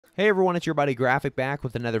Hey everyone, it's your buddy Graphic back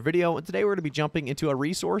with another video, and today we're going to be jumping into a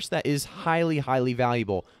resource that is highly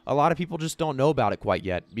valuable. A lot of people just don't know about it quite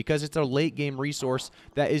yet because it's a late game resource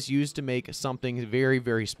that is used to make something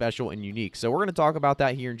very special and unique. So we're going to talk about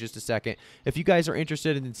that here in just a second. If you guys are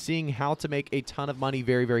interested in seeing how to make a ton of money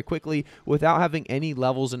very quickly without having any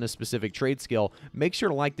levels in a specific trade skill, make sure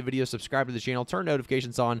to like the video, subscribe to the channel, turn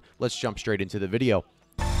notifications on. Let's jump straight into the video.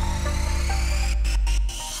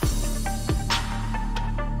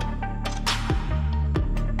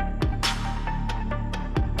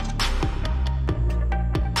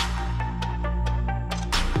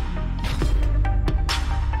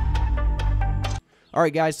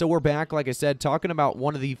 Alright guys, so we're back, like I said, talking about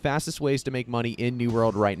one of the fastest ways to make money in New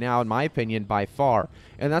World right now, in my opinion, by far.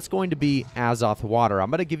 And that's going to be Azoth water. I'm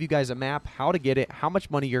going to give you guys a map, how to get it, how much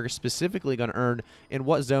money you're specifically going to earn, in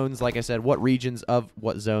what zones, like I said, what regions of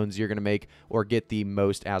what zones you're going to make or get the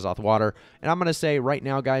most Azoth water. And I'm going to say right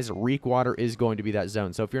now, guys, Reek water is going to be that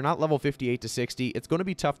zone. So if you're not level 58 to 60, it's going to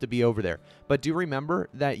be tough to be over there. But do remember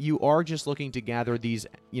that you are just looking to gather these,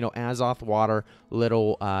 Azoth water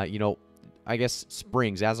little, I guess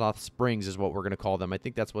springs. Azoth springs is what we're going to call them. I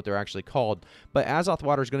think that's what they're actually called. But Azoth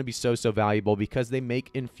water is going to be so valuable because they make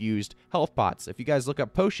infused health pots. If you guys look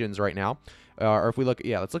up potions right now, or if we look,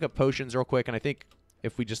 let's look up potions real quick. And I think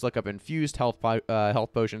if we just look up infused health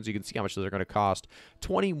potions, you can see how much they're going to cost.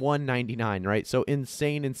 $21.99, right? So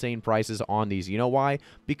insane prices on these. You know why?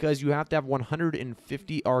 Because you have to have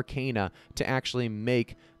 150 arcana to actually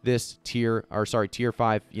make this tier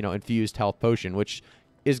 5, infused health potion, which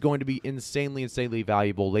is going to be insanely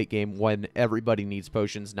valuable late game when everybody needs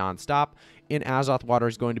potions nonstop. And Azoth water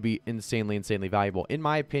is going to be insanely valuable. In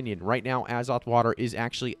my opinion, right now, Azoth water is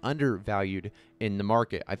actually undervalued in the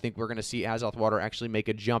market. I think we're going to see Azoth water actually make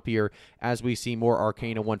a jump here as we see more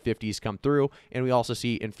Arcana 150s come through. And we also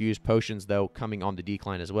see infused potions, though, coming on the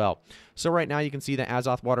decline as well. So right now, you can see that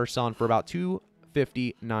Azoth water is selling for about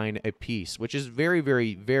 $2.59 a piece, which is very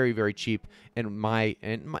cheap in my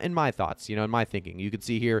thoughts, in my thinking. You can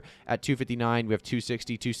see here at $2.59 we have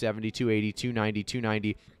 $2.60, $2.70, $2.80, $2.90,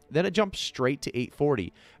 $2.90. Then it jumps straight to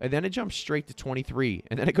 $8.40, and then it jumps straight to $23,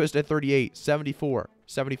 and then it goes to $38, $74,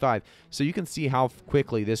 $75. So you can see how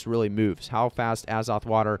quickly this really moves, how fast Azoth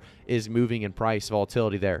water is moving in price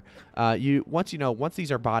volatility there. Once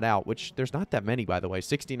these are bought out, which there's not that many, by the way,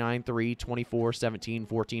 69, 3, 24, 17,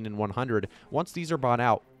 14, and 100. Once these are bought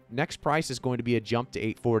out, next price is going to be a jump to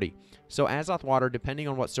 $8.40. So Azoth water, depending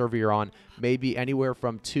on what server you're on, may be anywhere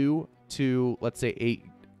from 2 to, let's say, 8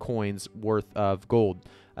 coins worth of gold.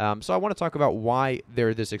 So I want to talk about why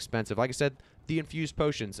they're this expensive. Like I said, the infused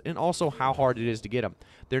potions, and also how hard it is to get them.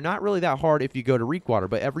 They're not really that hard if you go to Reek water,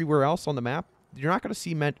 but everywhere else on the map, you're not going to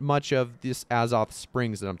see much of this Azoth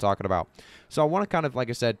springs that I'm talking about. So I want to kind of, like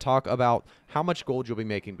I said, talk about how much gold you'll be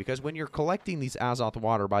making, because when you're collecting these Azoth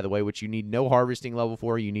water, by the way, which you need no harvesting level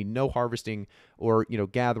for, you need no harvesting or,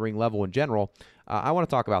 gathering level in general, I want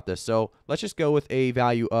to talk about this. So let's just go with a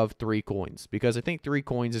value of 3 coins, because I think 3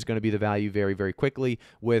 coins is going to be the value very quickly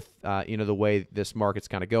with, the way this market's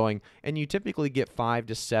kind of going. And you typically get 5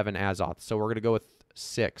 to 7 Azoth. So we're going to go with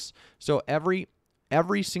 6. So every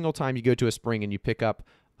single time you go to a spring and you pick up,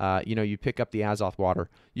 you pick up the Azoth water,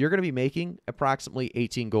 you're going to be making approximately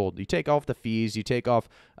 18 gold. You take off the fees, you take off,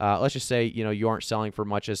 let's just say, you aren't selling for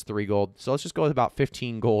much as 3 gold. So let's just go with about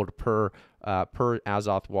 15 gold per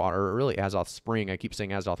Azoth water, or really Azoth spring. I keep saying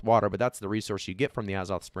Azoth water, but that's the resource you get from the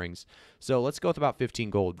Azoth springs. So let's go with about 15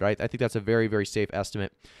 gold, right? I think that's a very safe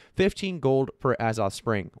estimate. 15 gold per Azoth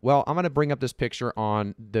spring. Well, I'm going to bring up this picture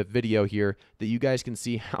on the video here that you guys can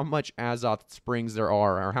see how much Azoth springs there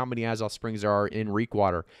are, or how many Azoth springs there are in Reek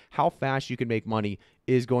water. How fast you can make money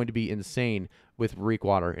is going to be insane with Reek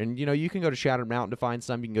water. And, you can go to Shattered Mountain to find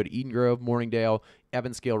some. You can go to Eden Grove, Morningdale,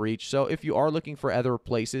 Evanscale Reach. So if you are looking for other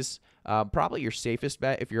places, probably your safest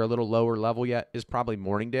bet, if you're a little lower level yet, is probably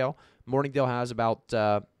Morningdale. Morningdale has about,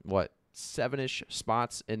 7-ish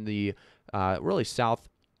spots in the really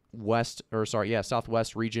southwest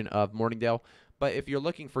region of Morningdale. But if you're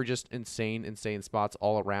looking for just insane spots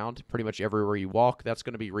all around, pretty much everywhere you walk, that's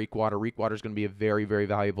going to be Reek water. Reek water is going to be a very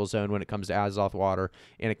valuable zone when it comes to Azoth water,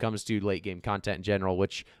 and it comes to late game content in general,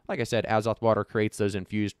 which, like I said, Azoth water creates those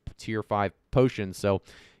infused tier 5 potions. So,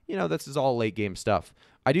 this is all late game stuff.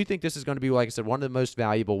 I do think this is going to be, like I said, one of the most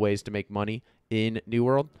valuable ways to make money in New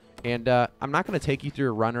World. And I'm not going to take you through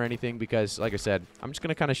a run or anything because, like I said, I'm just going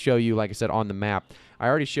to kind of show you, like I said, on the map. I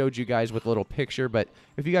already showed you guys with a little picture, but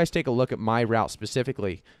if you guys take a look at my route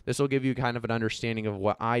specifically, this will give you kind of an understanding of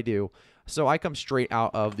what I do. So I come straight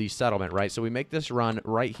out of the settlement, right? So we make this run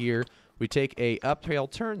right here. We take a uphill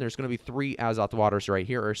turn. There's going to be 3 Azoth waters right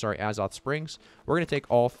here, or sorry, Azoth springs. We're going to take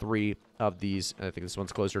all 3 of these. I think this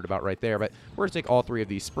one's closer to about right there, but we're going to take all 3 of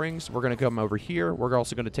these springs. We're going to come over here. We're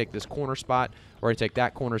also going to take this corner spot. We're going to take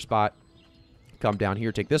that corner spot. Come down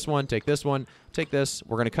here, take this one, take this one, take this.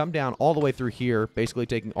 We're going to come down all the way through here, basically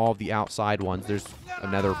taking all of the outside ones. There's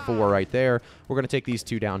another 4 right there. We're going to take these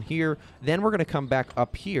 2 down here. Then we're going to come back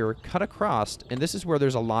up here, cut across, and this is where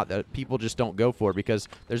there's a lot that people just don't go for because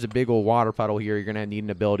there's a big old water puddle here. You're going to need an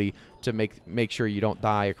ability to make sure you don't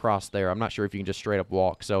die across there. I'm not sure if you can just straight up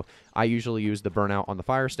walk. So I usually use the burnout on the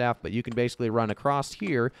fire staff, but you can basically run across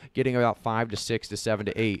here, getting about 5 to 6 to 7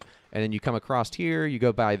 to 8. And then you come across here, you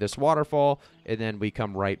go by this waterfall, and then we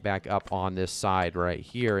come right back up on this side right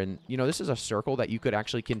here. And, you know, this is a circle that you could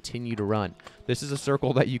actually continue to run. This is a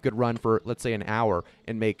circle that you could run for, let's say, an hour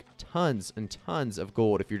and make tons and tons of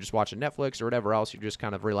gold. If you're just watching Netflix or whatever else, you're just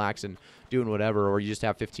kind of relaxing, doing whatever, or you just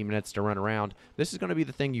have 15 minutes to run around. This is going to be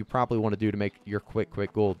the thing you probably want to do to make your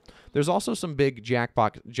quick gold. There's also some big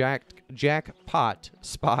jackpot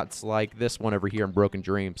spots like this one over here in Broken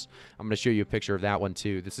Dreams. I'm going to show you a picture of that one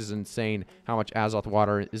too. This is insane how much Azoth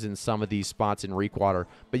water is in some of these spots in Reekwater.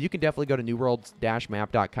 But you can definitely go to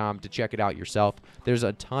newworlds-map.com to check it out yourself. There's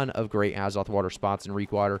a ton of great Azoth water spots in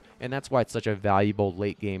Reekwater, and that's why it's such a valuable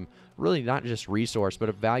late game, really not just resource, but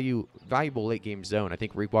a valuable late game zone. I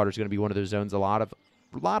think Reekwater is going to be one of those zones a lot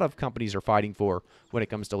of companies are fighting for when it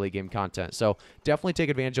comes to late game content. So definitely take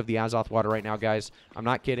advantage of the Azoth water right now, guys. I'm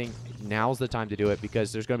not kidding. Now's the time to do it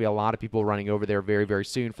because there's going to be a lot of people running over there very, very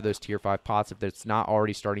soon for those tier 5 pots if it's not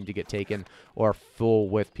already starting to get taken or full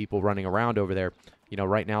with people running around over there. You know,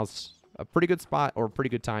 right now's a pretty good spot or a pretty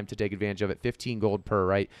good time to take advantage of it. 15 gold per,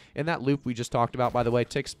 right? And that loop we just talked about, by the way,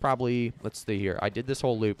 takes probably, let's see here. I did this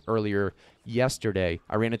whole loop earlier yesterday.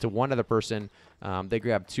 I ran into one other person. They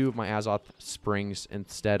grabbed 2 of my Azoth springs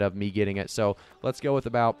instead of me getting it. So let's go with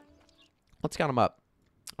about, let's count them up.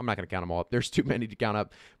 I'm not going to count them all up. There's too many to count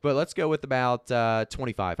up. But let's go with about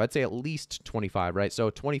 25. I'd say at least 25, right? So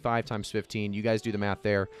 25 times 15. You guys do the math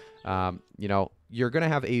there. You know, you're going to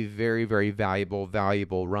have a very, very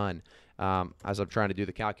valuable run. As I'm trying to do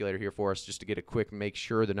the calculator here for us just to get a quick, make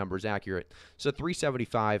sure the number is accurate. So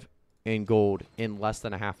 375 in gold in less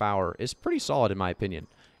than a half hour is pretty solid in my opinion.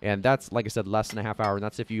 And that's, like I said, less than a half hour, and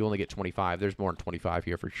that's if you only get 25. There's more than 25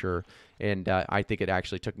 here for sure. And I think it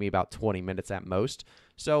actually took me about 20 minutes at most.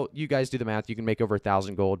 So you guys do the math. You can make over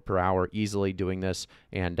 1,000 gold per hour easily doing this.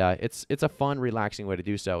 And it's a fun, relaxing way to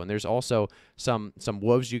do so. And there's also some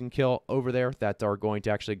wolves you can kill over there that are going to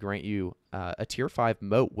actually grant you a tier 5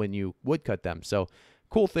 moat when you woodcut them. So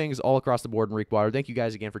cool things all across the board in Reekwater. Thank you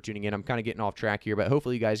guys again for tuning in. I'm kind of getting off track here, but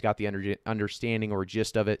hopefully you guys got the understanding or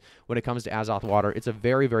gist of it when it comes to Azoth water. It's a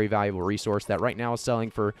very, very valuable resource that right now is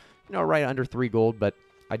selling for, you know, right under 3 gold, but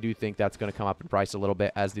I do think that's going to come up in price a little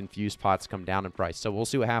bit as the infused pots come down in price. So we'll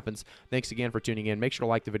see what happens. Thanks again for tuning in. Make sure to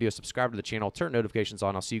like the video, subscribe to the channel, turn notifications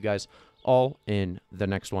on. I'll see you guys all in the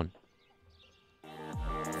next one.